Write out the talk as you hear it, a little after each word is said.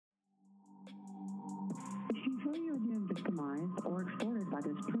or extorted by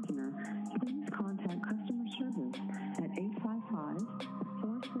this prisoner, please contact customer service at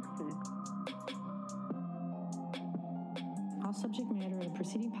 855-466. All subject matter of the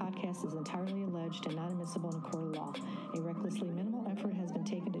preceding podcast is entirely alleged and not admissible in a court of law. A recklessly minimal effort has been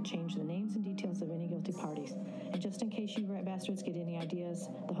taken to change the names and details of any guilty parties. And just in case you rat bastards get any ideas,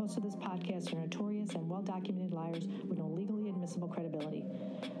 the hosts of this podcast are notorious and well-documented liars with no legally admissible credibility.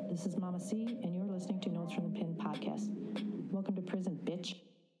 This is Mama C, and you're listening to Notes from the Pen podcast. Welcome to prison, bitch.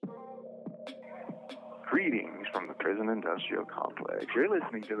 Greetings from the Prison Industrial Complex. You're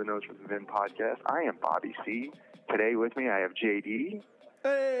listening to the Notes from the Pen podcast. I am Bobby C. Today with me I have JD.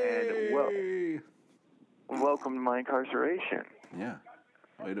 Hey! And welcome to my incarceration. Yeah.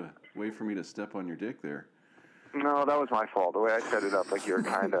 Way for me to step on your dick there. No, that was my fault. The way I set it up, like you were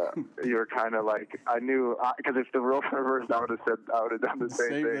kind of like, I knew, because if the role reversed, I would have done the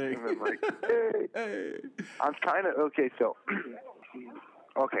same thing. And been like, hey. I'm kind of, okay, so,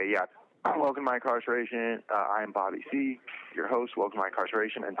 okay, yeah. Welcome to my incarceration. I am Bobby C., your host. Welcome to my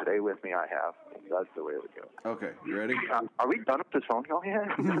incarceration. And today with me I have, that's the way it would go. Okay, you ready? Are we done with this phone call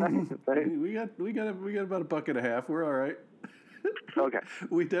yet? we got about a buck and a half. We're all right. Okay.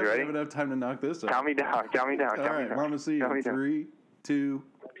 We definitely have enough time to knock this out. Count me down. All right, Mama C, 3, 2.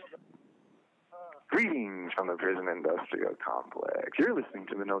 Greetings from the Prison Industrial Complex. You're listening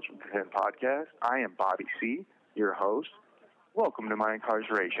to the Notes from the Pen podcast. I am Bobby C., your host. Welcome to my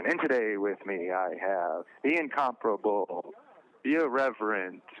incarceration. And today with me I have the incomparable, the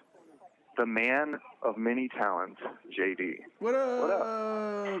irreverent, the man of many talents, JD. What up? What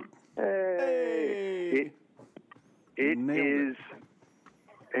up? Hey. It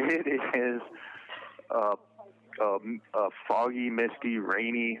is a foggy, misty,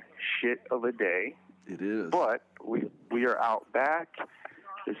 rainy shit of a day. It is. But we are out back.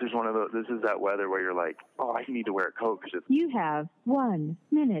 This is that weather where you're like, oh, I need to wear a coat because it's. You have 1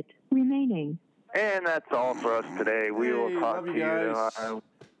 minute remaining. And that's all for us today. We will talk to you tomorrow.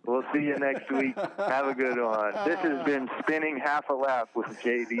 We'll see you next week. Have a good one. This has been Spinning Half a Lap with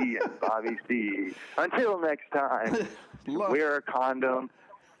JD and Bobby C. Until next time, wear a condom,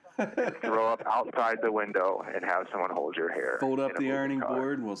 and throw up outside the window, and have someone hold your hair. Fold up the ironing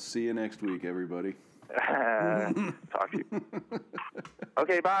board, and we'll see you next week, everybody. Talk to you.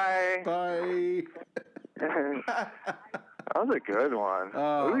 Okay, bye. Bye. That was a good one.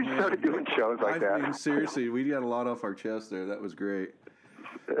 Oh, we started doing shows like that. I mean, seriously, we got a lot off our chest there. That was great.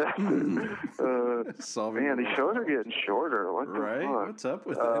 Man, these shows are getting shorter. What the fuck? What's up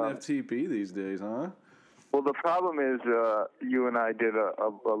with NFTP these days, huh? Well, the problem is you and I did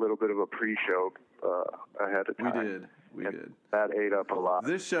a little bit of a pre-show ahead of time. We did. That ate up a lot.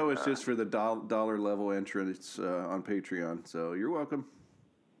 This show is just for the dollar level entrants on Patreon, so you're welcome.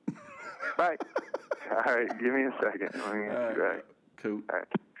 Right. All right, give me a second. Let me get you back. Cool. All right.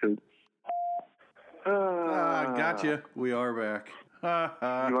 Cool. Gotcha. We are back. You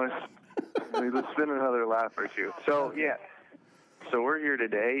want to let's spin another lap or two. So, yeah. So we're here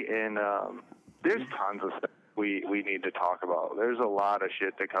today, and there's tons of stuff we need to talk about. There's a lot of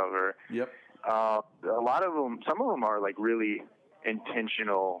shit to cover. Yep. A lot of them, some of them are like really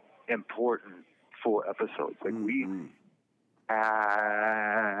intentional, important, full episodes. Like we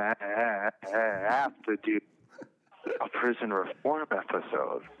have to do a prison reform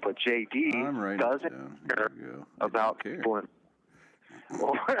episode, but JD doesn't care about people.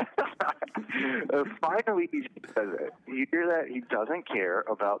 Finally, he says it. You hear that? He doesn't care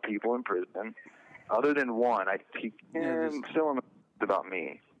about people in prison, other than one. He still about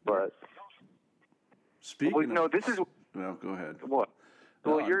me, but. This is. Well, go ahead. What?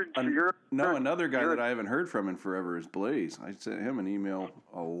 Well, another guy that I haven't heard from in forever is Blaze. I sent him an email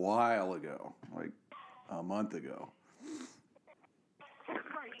a while ago, like a month ago.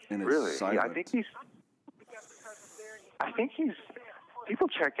 And it's really? silent. Yeah, I think he's. People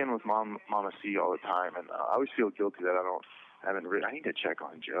check in with Mama C all the time, and I always feel guilty that I need to check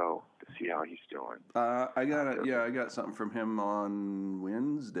on Joe to see how he's doing. I got something from him on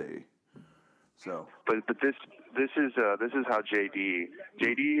Wednesday. So, but this is how JD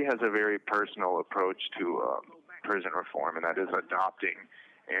has a very personal approach to prison reform, and that is adopting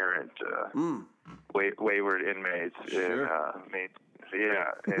errant, wayward inmates in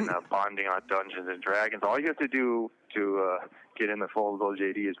bonding on Dungeons and Dragons. All you have to do to get in the fold of old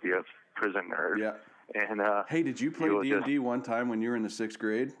JD is be a prison nerd. Yeah. And hey, did you play D&D one time when you were in the 6th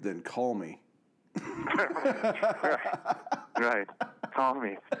grade? Then call me. Right. Call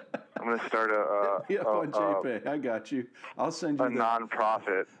me. I'm going to start on JPay. I got you. I'll send you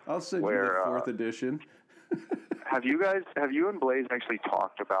nonprofit. I'll send you the 4th edition. Have you and Blaze actually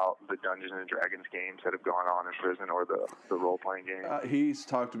talked about the Dungeons and Dragons games that have gone on in prison, or the role-playing games? He's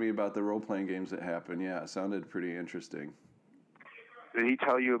talked to me about the role-playing games that happen. Yeah, it sounded pretty interesting. Did he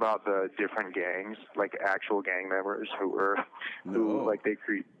tell you about the different gangs, like actual gang members who like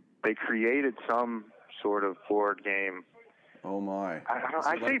they created some sort of board game? Oh my!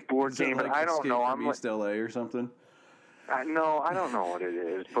 I say board game, but I don't know. I'm East LA or something. No, I don't know what it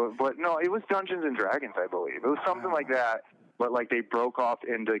is, but no, it was Dungeons and Dragons, I believe. It was something like that, but like they broke off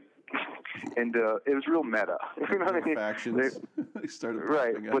into it was real meta. You know what I mean? Factions. They started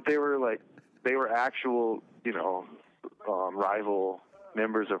right, but they were actual, rival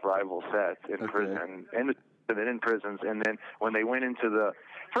members of rival sets in prison and then in prisons, and then when they went into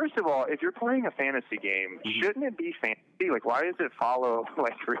first of all, if you're playing a fantasy game, shouldn't it be fantasy? Like, why does it follow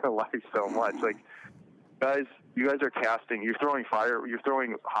like real life so much? Like, you guys are casting. You're throwing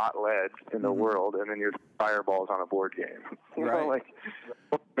hot lead in the world, and then you're fireballs on a board game. You know, like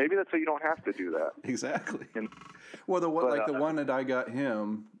maybe that's so you don't have to do that. Exactly. Well, the one that I got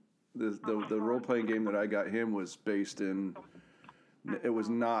him, the role playing game that I got him was based in. It was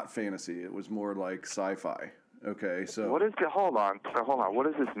not fantasy. It was more like sci-fi. Okay, so what is the? Hold on. What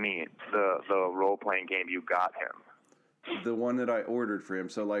does this mean? The role playing game you got him. The one that I ordered for him.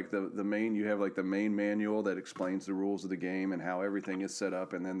 So like the main, you have like the main manual that explains the rules of the game and how everything is set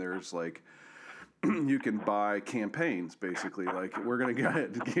up, and then there's like you can buy campaigns basically. Like we're gonna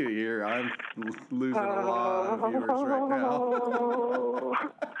get here. I'm losing a lot of viewers right now.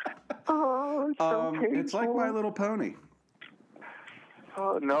 It's like My Little Pony.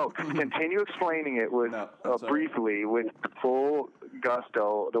 No, continue explaining it with briefly with full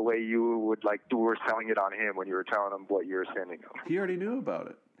gusto, the way you were selling it on him when you were telling him what you were sending him. He already knew about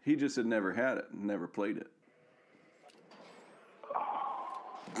it. He just had never had it, never played it.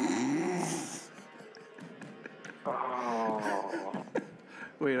 Oh.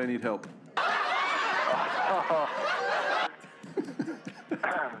 Wait, I need help.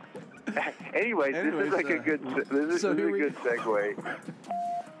 Anyways, this is like a good segue.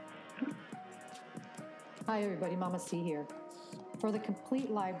 Hi everybody, Mama C here. For the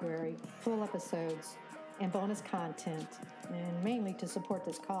complete library, full episodes, and bonus content, and mainly to support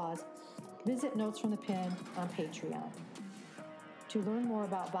this cause, visit Notes from the Pen on Patreon. To learn more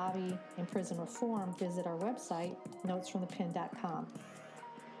about Bobby and prison reform, visit our website, notesfromthepen.com,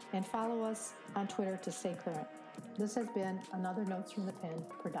 and follow us on Twitter to stay current. This has been another Notes from the Pen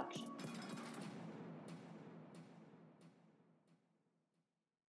production.